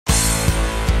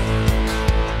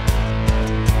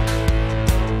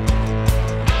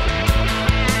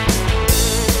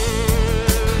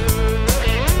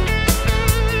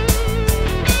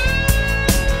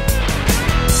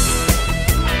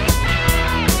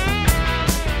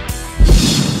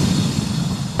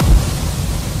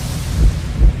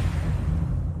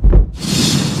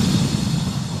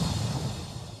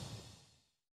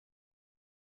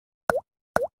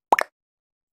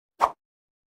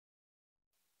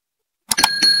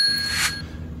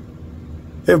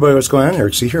Hey everybody, what's going on?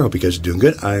 Eric C here. Hope you guys are doing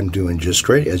good. I'm doing just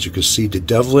great. As you can see, the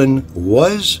Devlin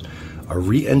was a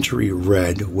re-entry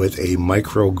red with a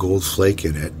micro gold flake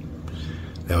in it.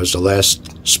 That was the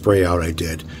last spray out I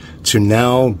did. To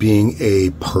now being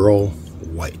a pearl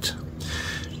white.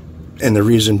 And the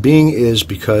reason being is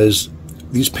because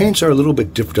these paints are a little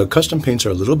bit difficult. Custom paints are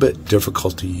a little bit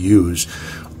difficult to use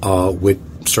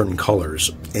with certain colors.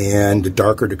 And the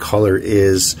darker the color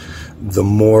is, the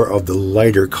more of the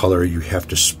lighter color you have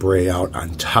to spray out on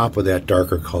top of that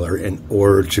darker color in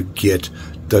order to get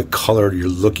the color you're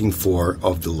looking for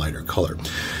of the lighter color.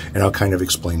 And I'll kind of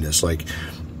explain this. Like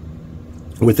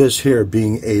with this here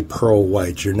being a pearl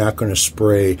white, you're not going to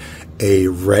spray a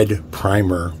red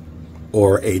primer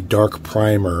or a dark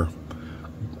primer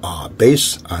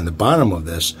base on the bottom of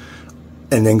this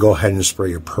and then go ahead and spray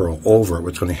your pearl over it.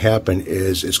 What's going to happen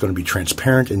is it's going to be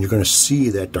transparent and you're going to see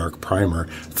that dark primer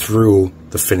through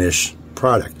the finished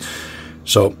product.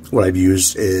 So what I've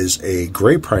used is a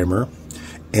gray primer,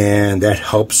 and that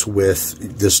helps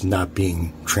with this not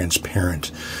being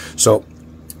transparent. So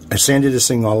I sanded this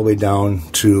thing all the way down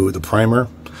to the primer,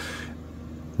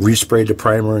 resprayed the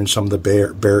primer in some of the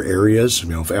bare areas,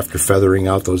 after feathering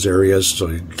out those areas so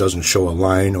it doesn't show a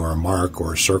line or a mark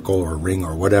or a circle or a ring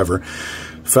or whatever.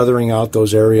 Feathering out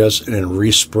those areas and then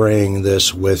respraying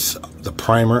this with the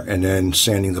primer and then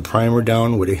sanding the primer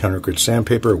down with 800 grit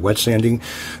sandpaper, wet sanding.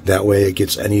 That way it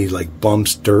gets any like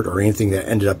bumps, dirt, or anything that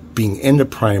ended up being in the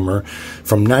primer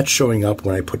from not showing up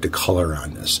when I put the color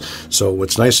on this. So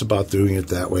what's nice about doing it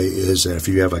that way is that if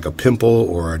you have like a pimple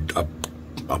or a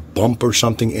bump or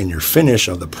something in your finish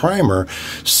of the primer,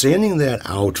 sanding that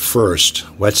out first,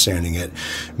 wet sanding it,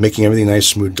 making everything nice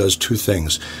smooth, does two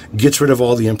things. Gets rid of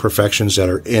all the imperfections that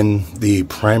are in the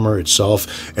primer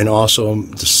itself, and also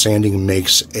the sanding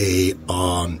makes a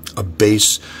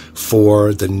base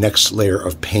for the next layer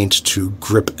of paint to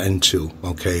grip into.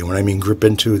 Okay, when I mean grip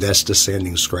into, that's the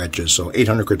sanding scratches. So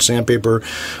 800 grit sandpaper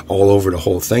all over the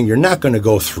whole thing. You're not going to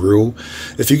go through,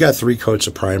 if you got 3 coats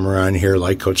of primer on here,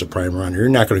 light coats of primer on here, you're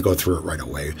not going to go through it right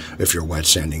away if you're wet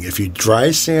sanding. If you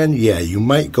dry sand, yeah, you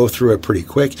might go through it pretty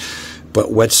quick,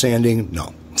 but wet sanding,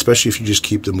 no, especially if you just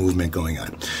keep the movement going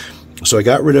on. So I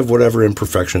got rid of whatever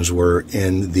imperfections were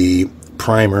in the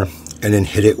primer and then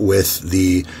hit it with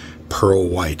the pearl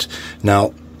white.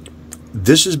 Now,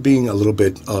 this is being a little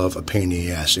bit of a pain in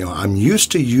the ass. I'm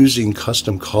used to using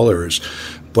custom colors,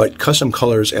 but custom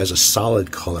colors as a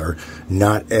solid color,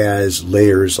 not as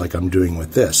layers like I'm doing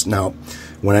with this. Now,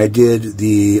 when I did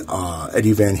the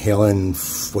Eddie Van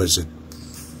Halen, was it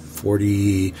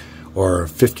 40 or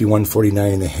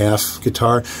 5149 and a half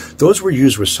guitar, those were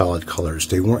used with solid colors.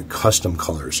 They weren't custom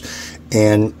colors.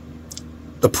 And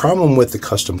the problem with the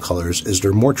custom colors is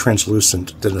they're more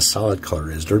translucent than a solid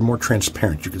color is. They're more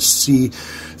transparent. You can see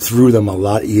through them a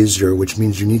lot easier, which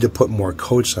means you need to put more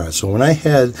coats on. So when I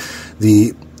had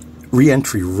the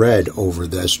re-entry red over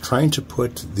this, trying to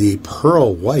put the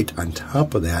pearl white on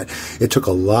top of that, it took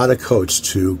a lot of coats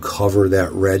to cover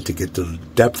that red to get the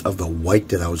depth of the white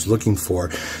that I was looking for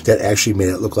that actually made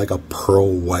it look like a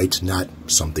pearl white, not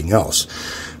something else.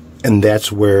 And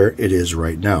that's where it is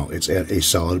right now. It's at a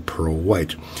solid pearl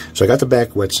white. So I got the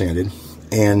back wet sanded.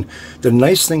 And the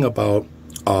nice thing about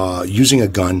using a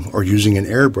gun or using an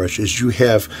airbrush is you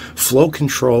have flow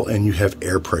control and you have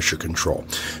air pressure control.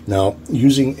 Now,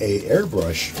 using a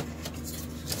airbrush,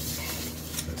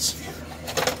 let's see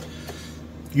here.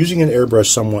 Using an airbrush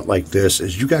somewhat like this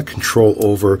is you got control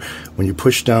over when you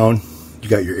push down, you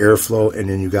got your airflow, and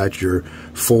then you got your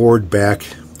forward back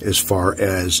as far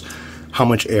as how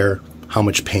much air, how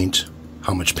much paint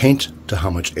to how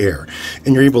much air.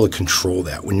 And you're able to control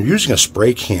that. When you're using a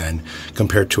spray can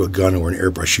compared to a gun or an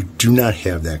airbrush, you do not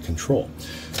have that control.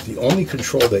 The only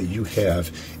control that you have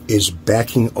is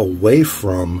backing away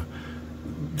from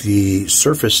the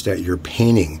surface that you're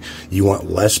painting. You want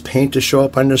less paint to show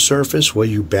up on the surface, well,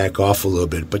 you back off a little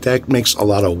bit, but that makes a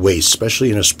lot of waste,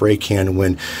 especially in a spray can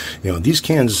when, these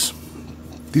cans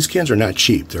are not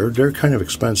cheap. They're kind of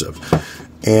expensive.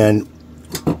 And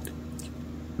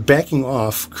backing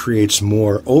off creates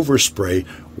more overspray,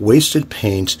 wasted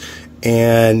paint,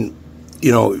 and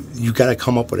you got to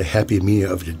come up with a happy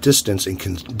medium of your distance and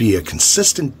can be a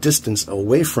consistent distance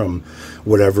away from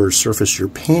whatever surface you're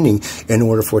painting in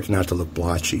order for it not to look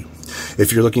blotchy.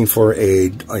 If you're looking for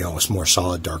a more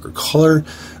solid, darker color,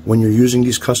 when you're using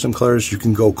these custom colors, you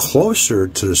can go closer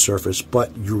to the surface,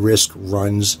 but you risk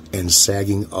runs and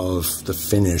sagging of the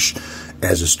finish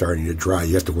as it's starting to dry.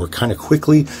 You have to work kind of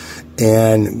quickly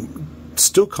and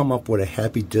still come up with a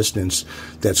happy distance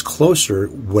that's closer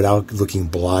without looking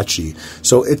blotchy.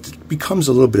 So it becomes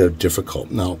a little bit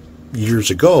difficult. Now, years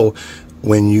ago,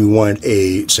 when you want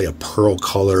say a pearl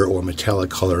color or metallic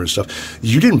color and stuff,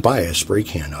 you didn't buy a spray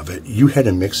can of it. You had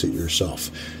to mix it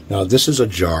yourself. Now, this is a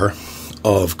jar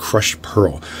of crushed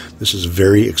pearl. This is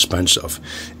very expensive.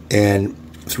 And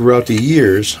throughout the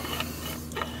years,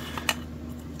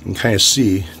 you can kind of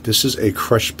see, this is a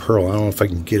crushed pearl. I don't know if I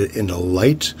can get it in the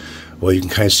light. Well, you can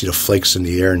kind of see the flakes in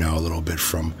the air now a little bit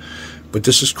but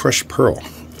this is crushed pearl.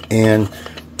 And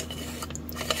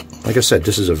like I said,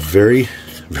 this is a very,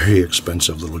 very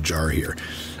expensive little jar here.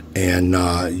 And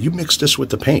you mix this with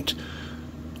the paint.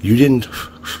 You didn't,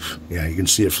 yeah, you can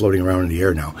see it floating around in the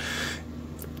air now.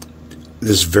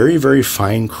 This very, very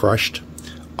fine crushed.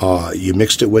 You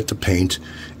mixed it with the paint,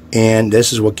 and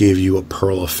this is what gave you a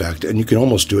pearl effect. And you can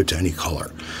almost do it to any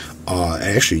color.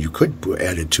 Actually, you could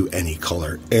add it to any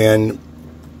color. And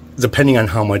depending on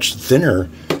how much thinner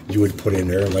you would put in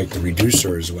there, like the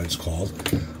reducer is what it's called,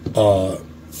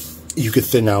 you could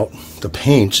thin out the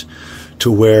paint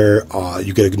to where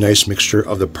you get a nice mixture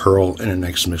of the pearl and a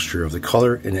nice mixture of the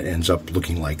color, and it ends up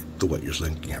looking like what you're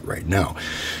looking at right now.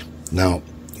 Now,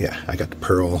 yeah, I got the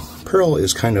pearl. Pearl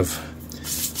is kind of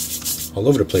all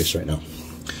over the place right now.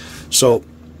 So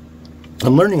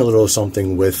I'm learning a little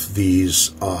something with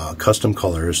these custom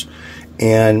colors.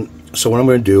 And so what I'm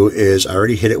going to do is, I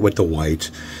already hit it with the white.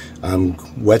 I'm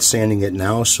wet sanding it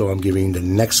now, so I'm giving the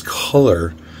next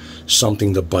color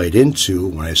something to bite into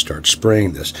when I start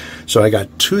spraying this. So I got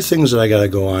two things that I got to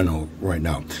go on right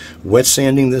now. Wet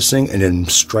sanding this thing and then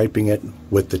striping it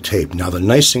with the tape. Now, the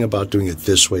nice thing about doing it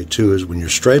this way too is when you're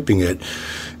striping it,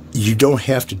 you don't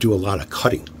have to do a lot of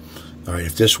cutting. All right,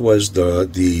 if this was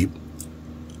the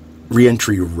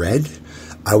re-entry red,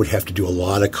 I would have to do a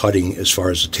lot of cutting as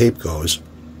far as the tape goes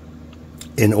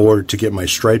in order to get my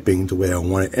striping the way I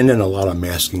want it, and then a lot of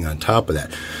masking on top of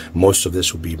that. Most of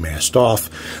this will be masked off,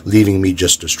 leaving me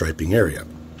just a striping area.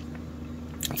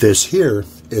 This here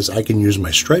is, I can use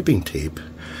my striping tape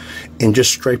and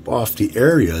just stripe off the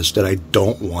areas that I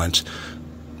don't want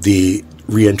the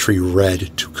re-entry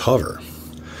red to cover,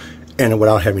 and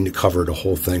without having to cover the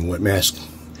whole thing with mask.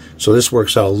 So this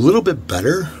works out a little bit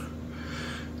better.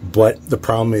 But the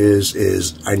problem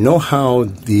is I know how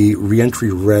the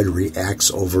re-entry red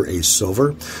reacts over a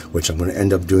silver, which I'm going to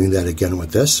end up doing that again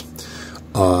with this.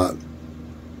 And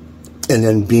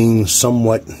then being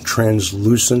somewhat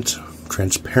transparent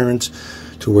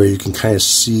to where you can kind of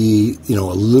see, you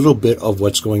know, a little bit of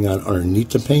what's going on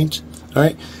underneath the paint. All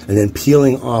right. And then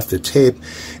peeling off the tape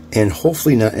and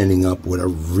hopefully not ending up with a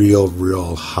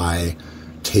real high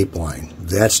tape line.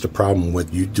 That's the problem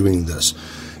with you doing this.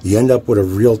 You end up with a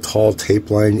real tall tape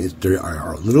line. They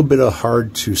are a little bit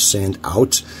hard to sand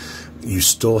out. You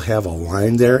still have a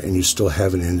line there, and you still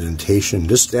have an indentation.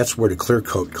 That's where the clear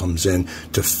coat comes in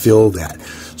to fill that.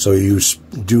 So you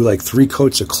do like 3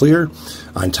 coats of clear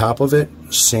on top of it,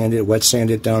 sand it, wet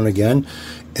sand it down again,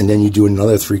 and then you do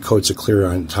another 3 coats of clear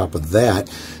on top of that,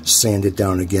 sand it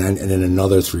down again, and then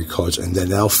another 3 coats, and then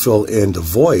that'll fill in the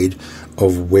void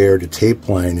of where the tape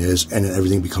line is, and then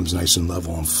everything becomes nice and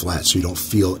level and flat, so you don't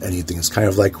feel anything. It's kind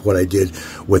of like what I did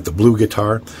with the blue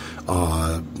guitar,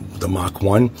 the Mach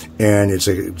 1, and it's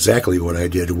exactly what I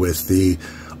did with the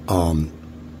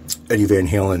Eddie Van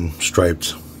Halen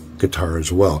striped guitar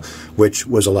as well, which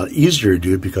was a lot easier to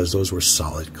do because those were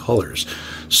solid colors.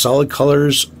 Solid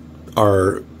colors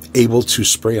are able to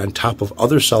spray on top of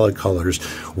other solid colors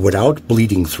without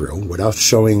bleeding through, without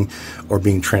showing or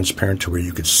being transparent to where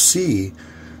you could see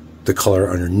the color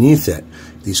underneath it.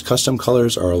 These custom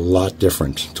colors are a lot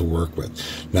different to work with.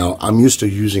 Now, I'm used to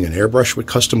using an airbrush with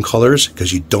custom colors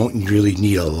because you don't really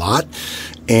need a lot,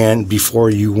 and before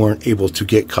you weren't able to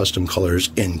get custom colors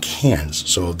in cans,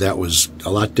 so that was a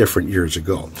lot different years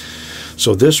ago.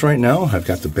 So this right now, I've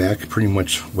got the back pretty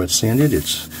much wet sanded.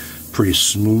 It's pretty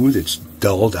smooth, it's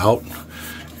dulled out,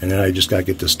 and then I just got to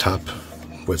get this top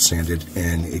wet sanded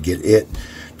and get it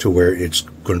to where it's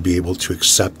going to be able to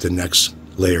accept the next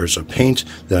layers of paint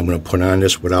that I'm going to put on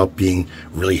this without being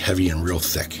really heavy and real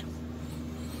thick.